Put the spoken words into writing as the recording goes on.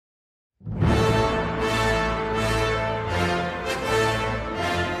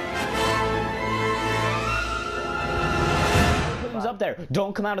there.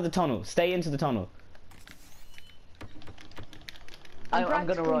 Don't come out of the tunnel. Stay into the tunnel. I'm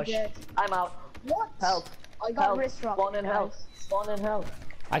gonna rush. Dead. I'm out. What? Help. I got Help. wrist rock. Spawn in hell. Spawn in hell.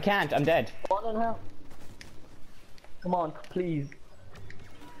 I can't. I'm dead. Spawn in hell. Come on, please.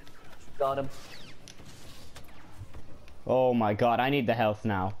 Got him. Oh my god, I need the health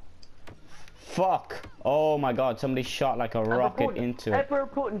now. Fuck. Oh my god, somebody shot like a rocket into it. Emperor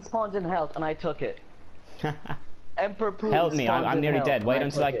Putin spawned in health and I took it. Emperor Putin Help me, I'm nearly dead. Wait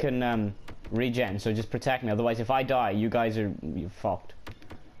until I took can regen, so just protect me. Otherwise, if I die, you guys are fucked.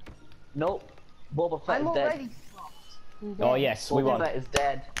 Nope. Boba Fett I'm is dead. already fucked. I'm dead. Oh yes, we Boba won. Fett is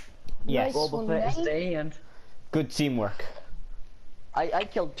dead. Yes. Nice. Boba Fett is dead. Good teamwork. I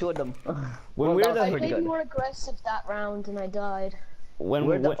killed 2 of them. When we're that was the- I pretty played good. more aggressive that round and I died. When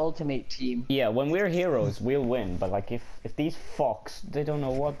We're the ultimate team. yeah, when we're heroes, we'll win. But like, if these fucks, they don't know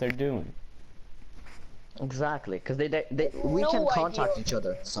what they're doing. Exactly, because we can contact each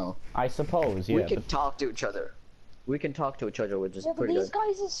other, so I suppose, yeah. we can but talk to each other. We can talk to each other, which is Yeah, but pretty these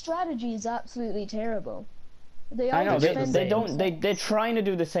good. guys' strategy is absolutely terrible. They I know always they defend don't they're trying to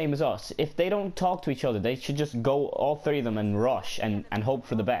do the same as us. If they don't talk to each other, they should just go all 3 of them and rush and hope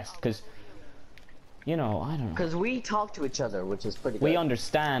for the best. Because, you know, I don't know. Because we talk to each other, which is pretty good. We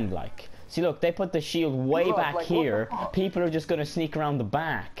understand, like. See, look, they put the shield way Look, back like, what the here. fuck? People are just gonna sneak around the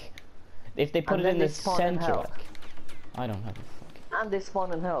back. If they put And it then in they the spawn in center, hell. like, I don't have a fucking. And they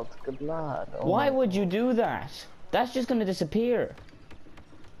spawn in health. Good lord. Oh Why my- would you do that? That's just gonna disappear.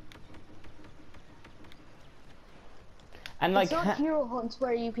 And like, It's not hero hunts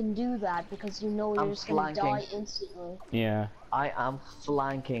where you can do that because you know you're I'm just gonna die flanking. instantly. yeah. I am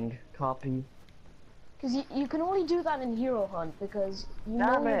flanking. Copy. Because you can only do that in hero hunt because you know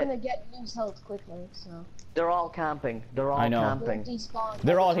Damn you're it. gonna get lose health quickly. So They're all camping. They're all I know. they'll camping. despawn.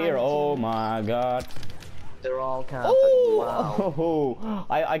 They're by all the here. time Oh it's my god. They're all camping. Wow. Oh,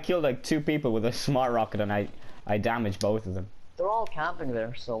 I killed like 2 people with a smart rocket and I damaged both of them. They're all camping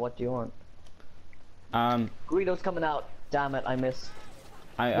there, so what do you want? Guido's coming out. Damn it, I missed.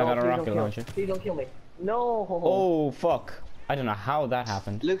 I No, got a please don't rocket kill- launcher. Please don't kill me. No. Oh fuck. I don't know how that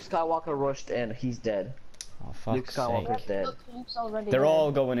happened. Luke Skywalker rushed in. He's dead. Oh Luke fuck's Skywalker's sake. dead. Look, Luke's already They're dead.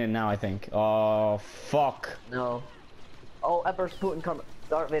 all going in now, I think. Oh fuck. No. Oh, Emperor's Putin coming.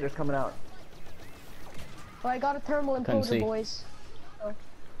 Darth Vader's coming out. Oh, I got a thermal Couldn't imploder, see. boys.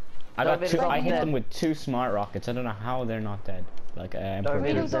 I Darth got Vader's 2. I hit dead. them with 2 smart rockets. I don't know how they're not dead. Like Darth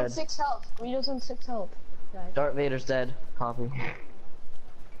Vader's Greedo's on dead. 6 health. Greedo's on 6 health. Guys. Darth Vader's dead. Copy.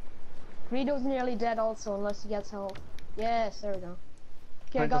 Greedo's nearly dead also, unless he gets health. Yes, there we go.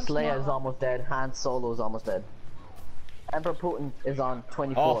 Okay, I got Princess Leia smart is rock. almost dead. Han Solo is almost dead. Emperor Putin is on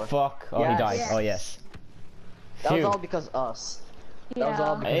 24. Oh fuck. Oh Yes. he died. Yes. Oh yes. That was Phew. all because us. That was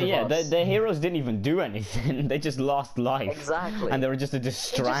all Yeah. because Yeah, of us. the heroes didn't even do anything. They just lost life. Exactly. And they were just a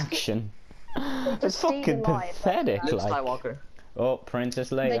distraction. It's just stayed fucking alive, pathetic, Luke like. Skywalker. Oh, Princess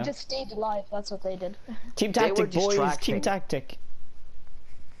They Leia. just stayed alive, that's what they did. Team They were tactic, boys. distracting. Team tactic.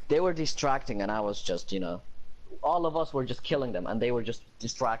 They were distracting, and I was just, you know, all of us were just killing them, and they were just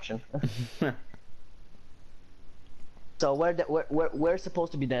distraction. So we're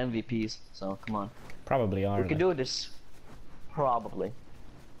supposed to be the MVPs. So come on, Probably are. we can do this. Probably.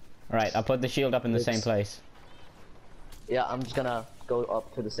 Alright, I'll put the shield up in the same It's- place. Yeah, I'm just gonna go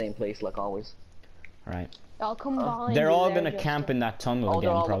up to the same place like always. Alright. I'll come behind They're you all there, gonna just camp to- in that tunnel Oh, they're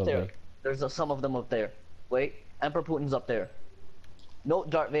again, all up probably. there. There's some of them up there. Wait, Emperor Putin's up there. No,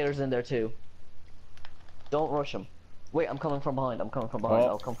 Darth Vader's in there too. Don't rush him. Wait, I'm coming from behind. I'm coming from behind. Oh.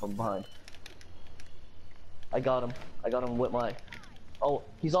 I'll come from behind. I got him. I got him with my. Oh,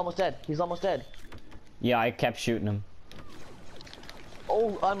 he's almost dead. He's almost dead. Yeah, I kept shooting him.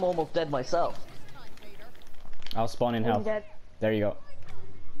 Oh, I'm almost dead myself. I'll spawn in I'm health. dead. There you go.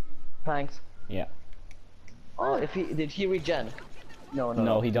 Thanks. Yeah. Oh, if he did he regen? No, no.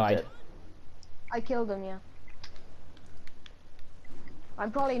 No, he he's died. dead. I killed him, yeah.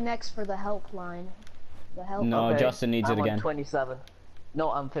 I'm probably next for the helpline. The help. No, Okay, Justin needs I'm it on again. 27.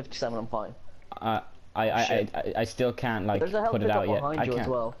 No, I'm 57. I'm fine. I still can't like There's a health put it pickup out yet. behind I you can't. as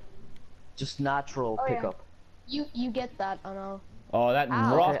well. Just natural Oh, yeah. pickup. You get that, I know. Oh, that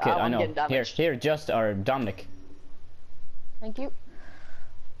Ow. rocket! Okay, I I'm know. getting Here, damaged. here, just or Dominic. Thank you.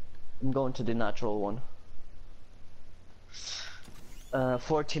 I'm going to the natural one.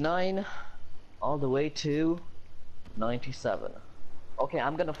 49 all the way to 97. Okay,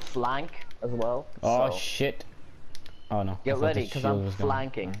 I'm gonna flank as well. Oh so shit! Oh no. I get thought the ready because shield I'm was gone.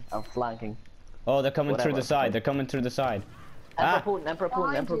 flanking. I'm flanking. Oh, they're coming through Whatever. the side. They're coming through the side. Emperor Ah! Putin, Emperor Putin,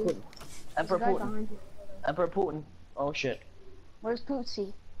 Behind Emperor you. Putin, Emperor There's a guy Putin, behind you. Emperor Putin. Oh shit. Where's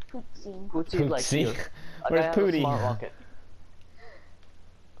Pootsie? Pootsie. Putin's like Pootsie. here. Where's I have a Pootie? smart rocket.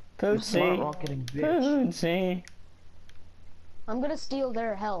 Smart Pootsie. rocketing bitch. Pootsie. I'm gonna steal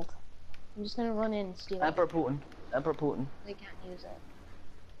their health. I'm just gonna run in and steal it. Emperor Putin. Emperor Putin. They can't use it.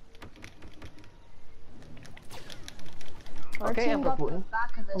 Our Okay, team Emperor got the Putin.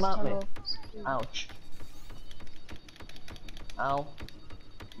 back of this Come at me. tunnel. Ouch. Ow.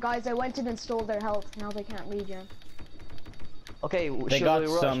 Guys, I went in and stole their health. Now they can't regen. Okay, They should got we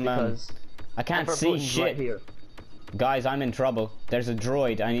rush some, because I can't Emperor see Putin's shit. right here. Guys, I'm in trouble. There's a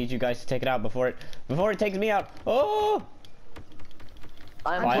droid. I need you guys to take it out before it takes me out. Oh!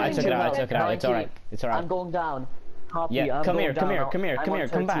 I'm I putting took it out. I you took it out. It's 90. alright. It's alright. I'm going down. Copy, Yeah, I'm come going here, down. come here, I'm come here, come on here,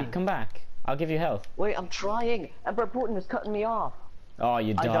 come back, 13. come back. I'll give you health. Wait, I'm trying. Emperor Putin is cutting me off. Oh,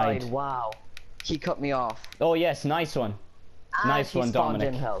 you I died. died. Wow. He cut me off. Oh yes, nice one. And Nice he one, spawned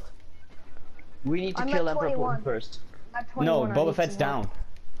Dominic. in health. We need to I'm kill at Emperor 21. Putin first. At No, 21, I Boba need Fett's some help. down.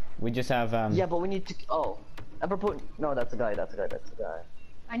 We just have Yeah, but we need to. Oh, Emperor Putin. No, that's a guy. That's a guy. That's a guy.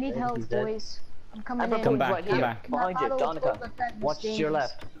 I need He's help, dead. boys. I'm coming Emperor in. Come Putin's back, right come here. back. Behind you, That battle with Donica. Boba Fett was Watch to your dangerous.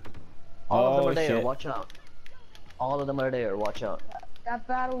 left. All of them Oh, are there. shit. Watch out. All of them are there. Watch out. That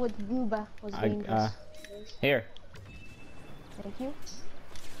battle with Booba was dangerous. here. Thank you.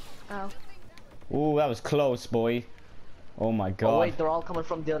 Oh. Ooh, that was close, boy. Oh my god. Oh wait, they're all coming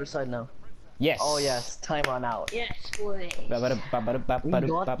from the other side now. Yes. Oh yes, time run out. Yes, boys.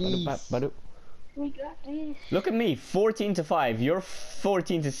 We got this. Look at me, 14 to 5. You're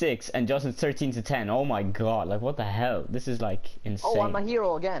 14 to 6, and Justin's 13 to 10. Oh my god, like what the hell? This is like insane. Oh, I'm a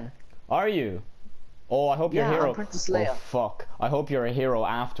hero again. Are you? Oh, I hope you're a Yeah, I'm hero. Princess Leia. Oh fuck. I hope you're a hero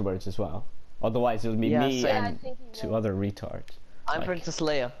afterwards as well. Otherwise it'll be Yeah, me same. Yeah, I and think he two will. other retards. I'm Like- Princess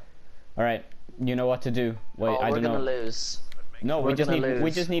Leia. Alright, you know what to do. Wait, Oh, I we're don't know. gonna lose. No, we we're just gonna need we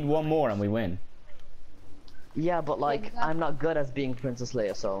lose. just need one more and we win. Yeah, but like, Exactly. I'm not good at being Princess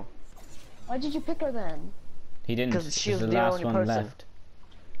Leia, so. Why did you pick her then? He didn't. 'Cause she He's was the the last only one person. left.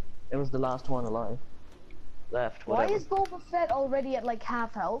 It was the last one alive. Left, Why whatever. is Boba Fett already at like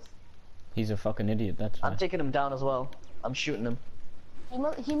half health? He's a fucking idiot, that's why. I'm taking him down as well. I'm shooting him.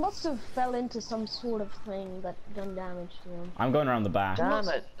 He must have fell into some sort of thing that done damage to him. I'm going around the back. Damn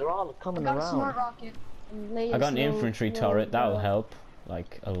it, they're all I coming got a smart around. rocket. And Leia's I got an low- infantry low turret, that'll down. help.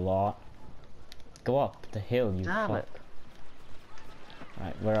 Like, a lot. Go up the hill, you Damn fuck. it.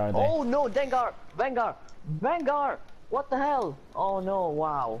 Right, where are they? Oh no, Dengar! Vengar! Vengar! What the hell? Oh no,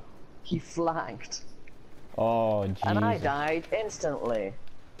 wow. He flanked. Oh, Jesus. And I died instantly.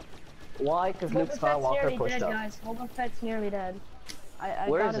 Why? Because Luke Boba Fett's Skywalker nearly pushed dead, up. guys. Boba Fett's nearly dead. I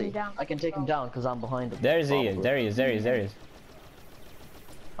Where got is him he? down. I can take him down because I'm behind him. There's he is, Probably. there he is, there he is, there he is.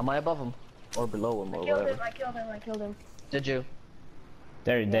 Am I above him? Or below him, or I killed whatever? him, I killed him, I killed him. Did you?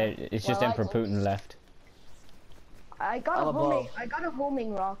 There, it's just Well, I Emperor don't- Putin left. I got I'm above. I got a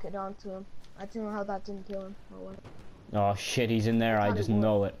homing rocket onto him. I don't know how that didn't kill him. Oh, well. Oh shit, he's in there, I How just did it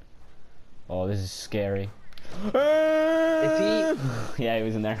know it. Oh, this is scary. If Yeah, he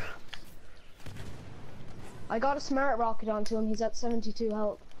was in there. I got a smart rocket onto him. He's at 72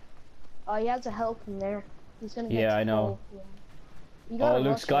 health. He has a health in there. He's gonna get Yeah, I know. full, yeah. You Oh, gotta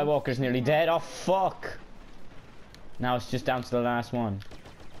Luke rush him. Skywalker's nearly dead. Oh, fuck. Now it's just down to the last one.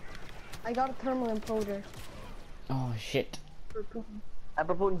 I got a thermal imploder. Oh, shit. For Putin.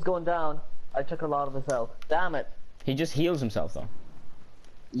 Emperor Putin's going down. I took a lot of his health. Damn it. He just heals himself, though. So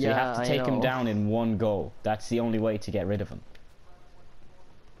Yeah, you have to I take him know. down in one go. That's the only way to get rid of him.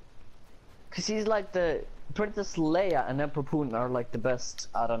 Cause he's like the Princess Leia and Emperor Putin are like the best,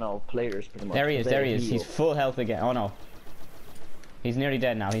 I don't know, players pretty much. There he is, They there he is. heal. He's full health again. Oh, no. He's nearly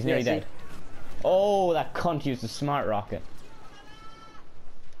dead now. He's nearly Yeah, see? dead. Oh, that cunt used a smart rocket.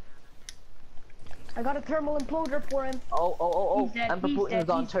 I got a thermal imploder for him. Oh. He's dead. Emperor He's Putin dead. is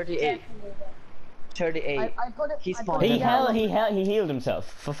on He's 38. definitely dead. 38. I put it. He I put spawned it He down. healed himself,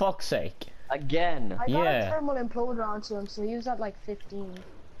 for fuck's sake. Again. I got Yeah. a thermal imploder onto him, so he was at like 15.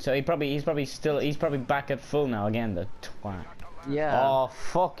 So he's probably back at full now again, the twat. Yeah. Oh,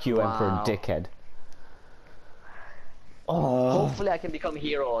 fuck you, Emperor Wow. dickhead. Oh, Hopefully I can become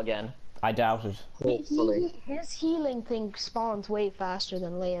hero again. I doubt it. Hopefully. His healing thing spawns way faster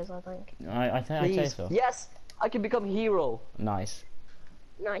than Leia's, I think. I'd say Please. so. Yes, I can become hero. Nice.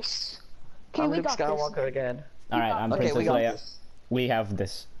 Nice. Okay, I'm we Luke got Skywalker this. again. Alright, I'm Okay, Princess we got Leia. this. We have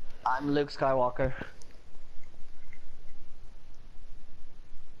this. I'm Luke Skywalker.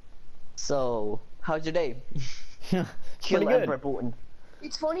 So, how's your day? Pretty Kill good. Emperor Putin.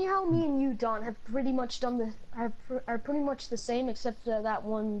 It's funny how me and you, Don, have pretty much done the are pretty much the same, except for that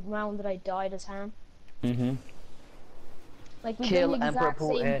one round that I died as Ham. Mm-hmm. Like we Kill did the Emperor exact same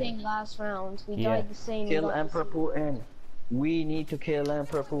Putin. thing last round. We Yeah. died the same. Kill we got the Emperor same. Putin. We need to kill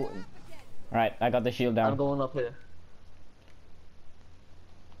Emperor Putin. Alright, I got the shield I'm down. going up here.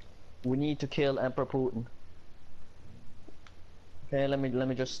 We need to kill Emperor Putin. Okay, let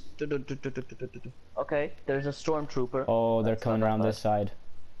me just. Okay, there's a stormtrooper. Oh, they're That's coming not around bad. this side.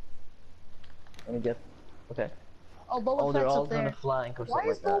 Let me get. Okay. Oh, Oh, Boba they're Fett's all up gonna there. flank or Why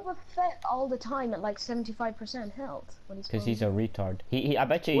something is like that. Boba Fett all the time at like 75% health when he's Because he's a spawning? retard. I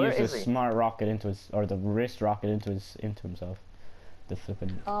bet you he Where used is a he? smart rocket into his, or the wrist rocket into himself. The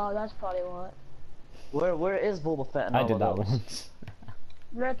flipping. Oh, that's probably what. Where is Boba Fett and I all did of that those? once.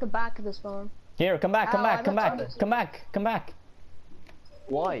 They're at the back of the spawn. Here, come back, come Ow, back, I come got back, targeted. come back, come back.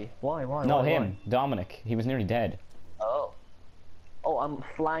 Why? No, Why? him, Dominic. He was nearly dead. Oh. Oh, I'm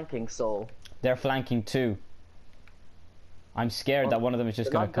flanking, so. They're flanking too. I'm scared that one of them is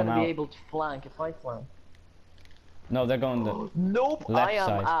just They're gonna not come gonna out. be able to flank if I flank. No, they're going the. Nope, Left I am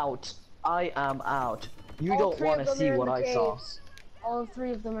side. out. I am out. You All don't three want of to them see are in what the I saw. caves. All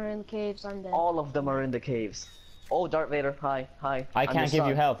three of them are in the caves. I'm dead. All of them are in the caves. Oh, Darth Vader, hi. I I'm can't your give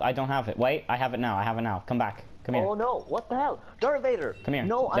you son. health. I don't have it. Wait, I have it now. I have it now. Come back. Come here. Oh no, what the hell? Darth Vader! Come here.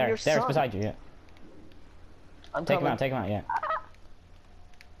 No, I'm there, your there's son. beside you. Yeah. I'm Take him coming. out. Take him out. Yeah.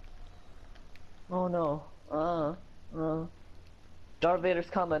 Oh no. Darth Vader's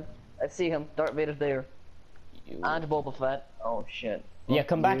coming. I see him. Darth Vader's there. And Boba Fett. Oh shit. Yeah.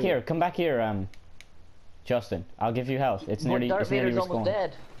 Come back you. here. Come back here. Justin, I'll give you health. It's But nearly. Darth It's nearly Vader's almost respawned.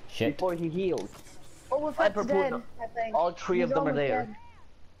 dead. Shit. Before he healed. Boba Fett's Emperor dead, Putin. I think. All three of He's them are almost there. dead.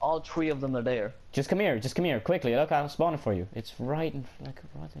 All three of them are there. Just come here. Just come here. Quickly. Look, I'll spawn it for you. It's right in like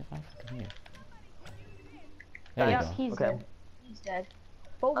right in. Come here. There you Yeah, go. he's Okay. dead. He's dead.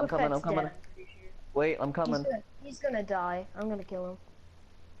 Boba I'm coming, Fett's I'm coming. dead. Wait, I'm coming. He's gonna die. I'm gonna kill him.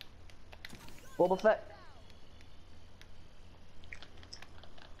 Boba Fett.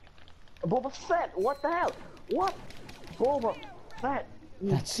 Boba Fett, what the hell? What? Boba Fett. you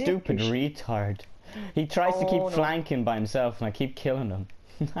That stupid dickish. retard. He tries to Oh, keep no. flanking by himself, and I keep killing him.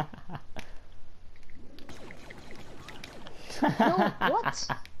 No, what?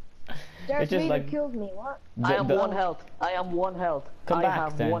 Darth It's just Vader like- killed me. What? I am The- one health. I am one health. Come I back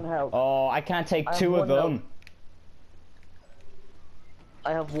have then. one health. Oh, I can't take I have two of one them.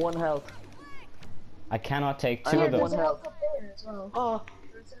 I have one health. I cannot take I two have of them. There's one a health. health up there as well. Oh.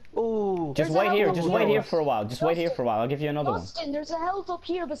 Ooh. Just There's a wait here. health Just up wait here. here for a while. Just wait here for a while. I'll give you another one. Justin, there's a health up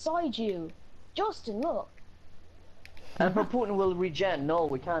here beside you. Justin, look. Emperor Putin will regen. No,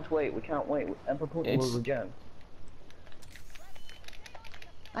 we can't wait. We can't wait. Emperor Putin It's- will regen.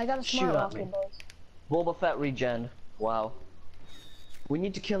 I got a Shoot smart at me. rocket, boys. Boba Fett regen. Wow. We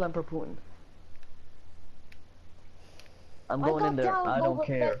need to kill Emperor Putin. I'm I going got in there. down I don't Boba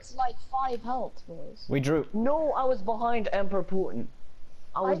care. Fett's like 5 health, boys. We drew. No, I was behind Emperor Putin.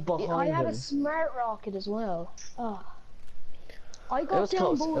 I was I behind had him. a smart rocket as well. I got was down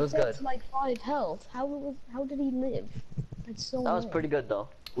close, it Boba was Fett's good. like 5 health. How did he live? That's so That was weird. pretty good though.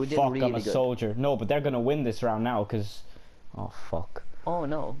 We did Fuck, really I'm a good. soldier. No, but they're gonna win this round now, cause. Oh fuck. Oh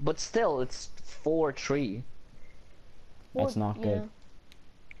no, but still, it's 4-3. That's not good.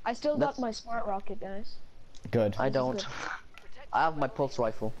 I still got That's- my smart rocket, guys. Good. I This is don't. good. I have my pulse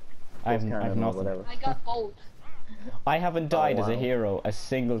rifle. I have Pulse cannon or nothing. whatever. I got both. I haven't died as a wow. hero a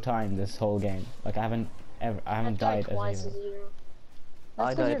single time this whole game. Like I haven't I've died died twice as a as a hero. hero. I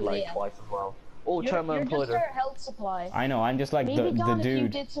That's 'cause died you're like Leia. twice as well. Oh, You're thermal just imploder. our health supply. I know. I'm just like Maybe the God, if you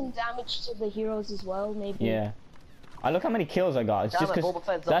dude. did some damage to the heroes as well, maybe. Yeah. I look how many kills I got. It's Damn just it, because Boba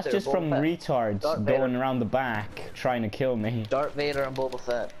Fett's up that's there, just Boba from Fett. retards Darth Vader. going around the back trying to kill me. Darth Vader and Boba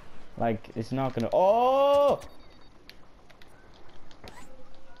Fett. Like it's not gonna. Oh!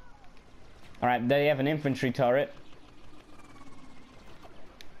 All right, they have an infantry turret.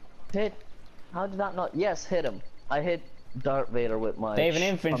 Hit. How did that not? Yes, hit him. I hit Darth Vader with my. They have an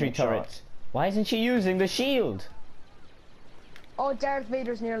infantry hunting shot. turret. Why isn't she using the shield? Oh, Darth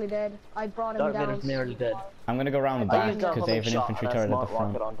Vader's nearly dead. I brought him Darth down. Vader's nearly dead. I'm gonna go around the I back used that because they have an hunting infantry shot and a turret at the smart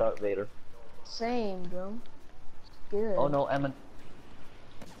front. rocket on Darth Vader. Same, bro. Good. Oh no, Emma.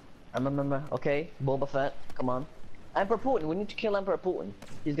 Okay, Boba Fett, come on. Emperor Putin, we need to kill Emperor Putin.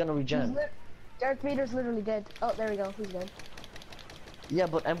 He's gonna regen. Darth Vader's literally dead. Oh, there we go. He's dead. Yeah,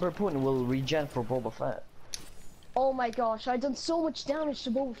 but Emperor Putin will regen for Boba Fett. Oh my gosh, I done so much damage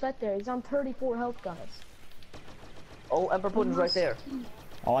to Boba Fett there. He's on 34 health, guys. Oh, Emperor Putin's right there.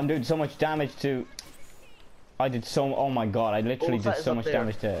 Oh, I'm doing so much damage to. I did so. Oh my god! I literally Boba did Fett so is up much there.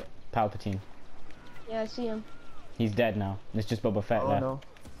 damage to Palpatine. Yeah, I see him. He's dead now. It's just Boba Fett Oh left. no.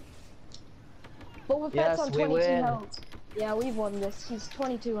 Boba Fett's Yes, on we 22 win. health. Yeah, we've won this. He's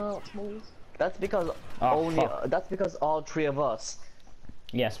 22 health, boys. That's because Oh, fuck. that's because all three of us.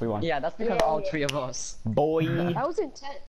 Yes, we won. Yeah, that's because Yeah, all yeah. three of us. Boy. That was intense.